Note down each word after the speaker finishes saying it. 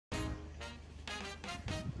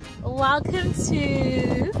Welcome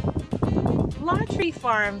to Laundry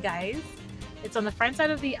Farm, guys. It's on the front side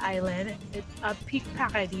of the island. It's a Peak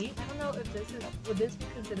Paradis. I don't know if this is, would this be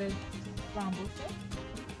considered Rambouillet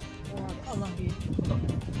or Colombier?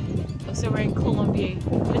 Oh, so we're in Colombier,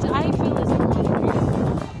 which I feel is the most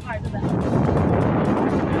beautiful part of the island.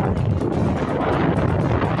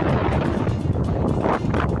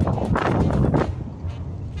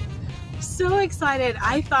 So excited.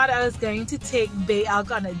 I thought I was going to take Bayalk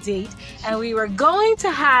on a date and we were going to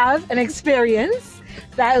have an experience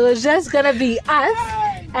that was just gonna be us,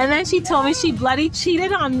 and then she told me she bloody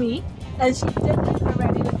cheated on me and she did this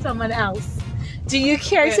already with someone else. Do you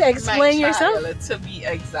care to explain yourself? To be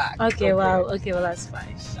exact. Okay, well, that's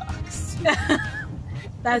fine. Shucks.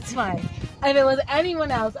 That's fine. If it was anyone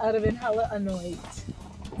else, I would have been hella annoyed.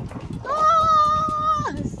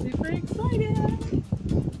 Ah, super excited.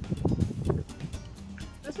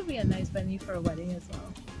 This would be a nice venue for a wedding as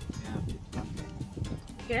well. Yeah.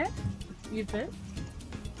 Okay? You fit?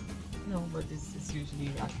 No, but this is usually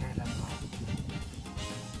a kind of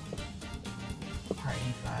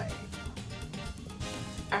party vibe.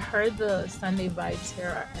 I heard the Sunday vibes here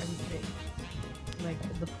are everything. Like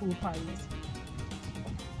the pool parties.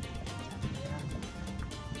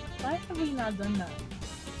 Why have we not done that?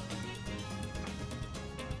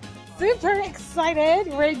 Super excited!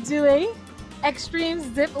 We're doing extreme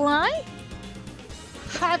zip line.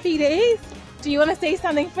 Happy days. Do you want to say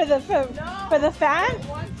something for the fan? I don't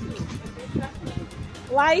want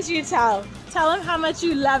to. Lies you tell. Tell them how much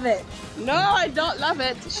you love it. No, I don't love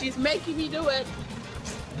it. She's making me do it.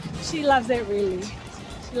 She loves it really.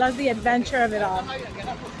 She loves the adventure of it all.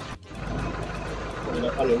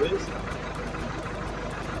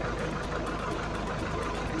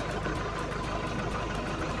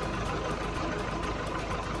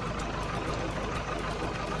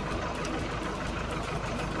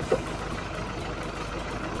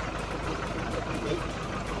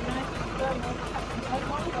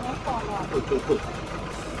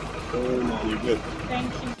 Oh, no, you're good.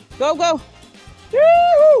 Thank you. Go, go.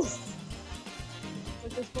 Woo! Is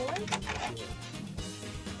this forward?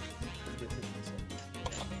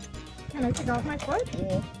 Can I take off my foot?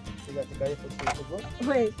 Yeah. You got the guy for go?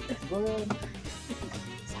 Wait. Go ahead.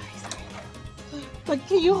 Sorry. But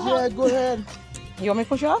can you hold? Yeah, go ahead. You want me to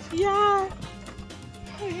push you off? Yeah.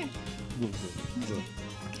 Go.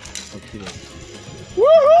 Okay.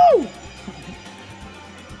 Woohoo!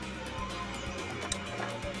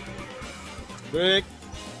 Break.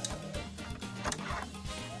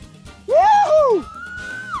 Woohoo!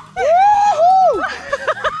 Woohoo!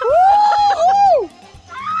 Woohoo!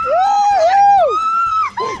 Woohoo!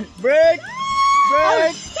 Break.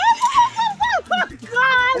 Break.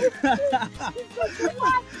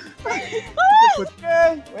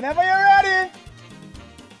 Okay, whenever you're ready.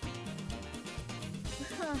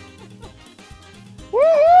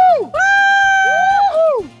 Woohoo!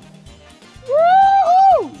 Woohoo!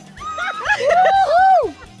 Woohoo!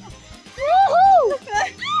 Woohoo! Woohoo!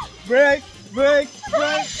 Break. Break.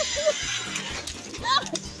 Break.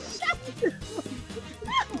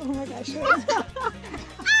 Oh my gosh.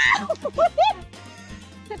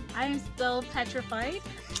 I am still petrified.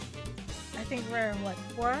 I think we're, what,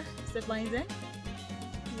 4 zip lines in?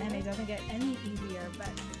 And it doesn't get any easier,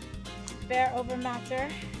 but bear over matter,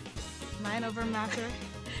 mind over matter.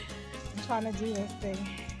 I'm trying to do this thing.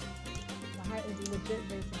 My heart is legit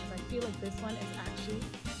racing because I feel like this one is actually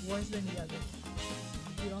worse than the others.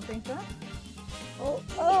 You don't think so? Oh,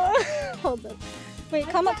 hold up. Wait,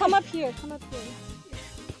 come up here. Come up here.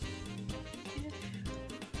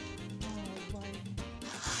 Oh boy.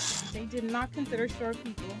 They did not consider short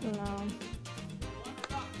people. No.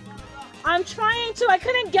 I'm trying to. I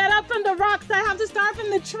couldn't get up from the rocks. I have to start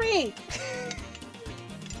from the tree.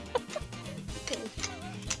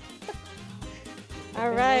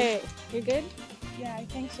 All right. You good? Yeah, I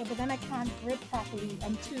think so. But then I can't grip properly.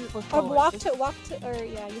 I'm too. Or walk to, or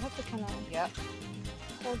yeah, you have to kind of Yep.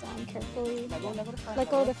 hold on carefully. Let go to the front. Let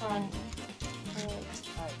go of the front. All right.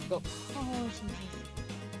 Alright, go. Oh Jesus.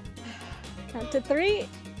 Count to 3.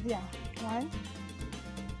 Yeah. 1.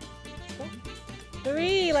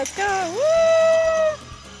 3. Let's go. Woo!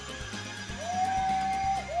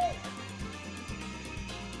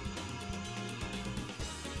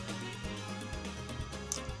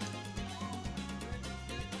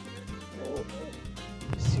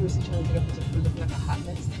 Seriously trying to get up with looking like a hot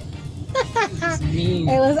mess. Mean.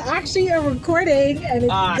 It was actually a recording, and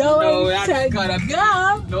it's going no, that's to gotta be.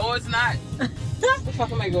 go. No, it's not. What the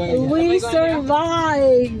fuck am I going? We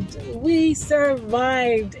survived. We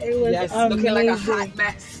survived. It was yes, amazing. looking like a hot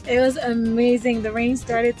mess. It was amazing. The rain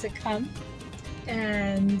started to come,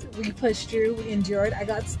 and we pushed through, we endured. I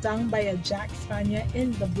got stung by a Jack Spaniel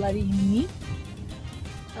in the bloody knee.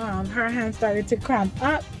 Her hand started to cramp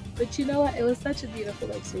up, but you know what? It was such a beautiful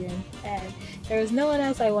experience, and there was no one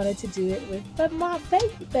else I wanted to do it with but my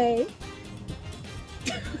baby.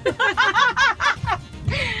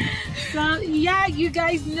 So yeah, you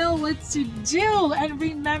guys know what to do, and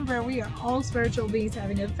remember, we are all spiritual beings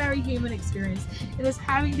having a very human experience. It is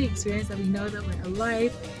having the experience that we know that we're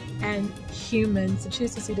alive and human. So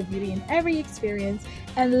choose to see the beauty in every experience,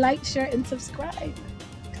 and like, share, and subscribe.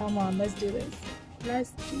 Come on, let's do this.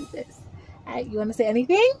 Let's do this. Alright, you want to say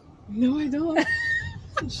anything? No, I don't.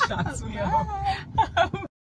 It shocks me up.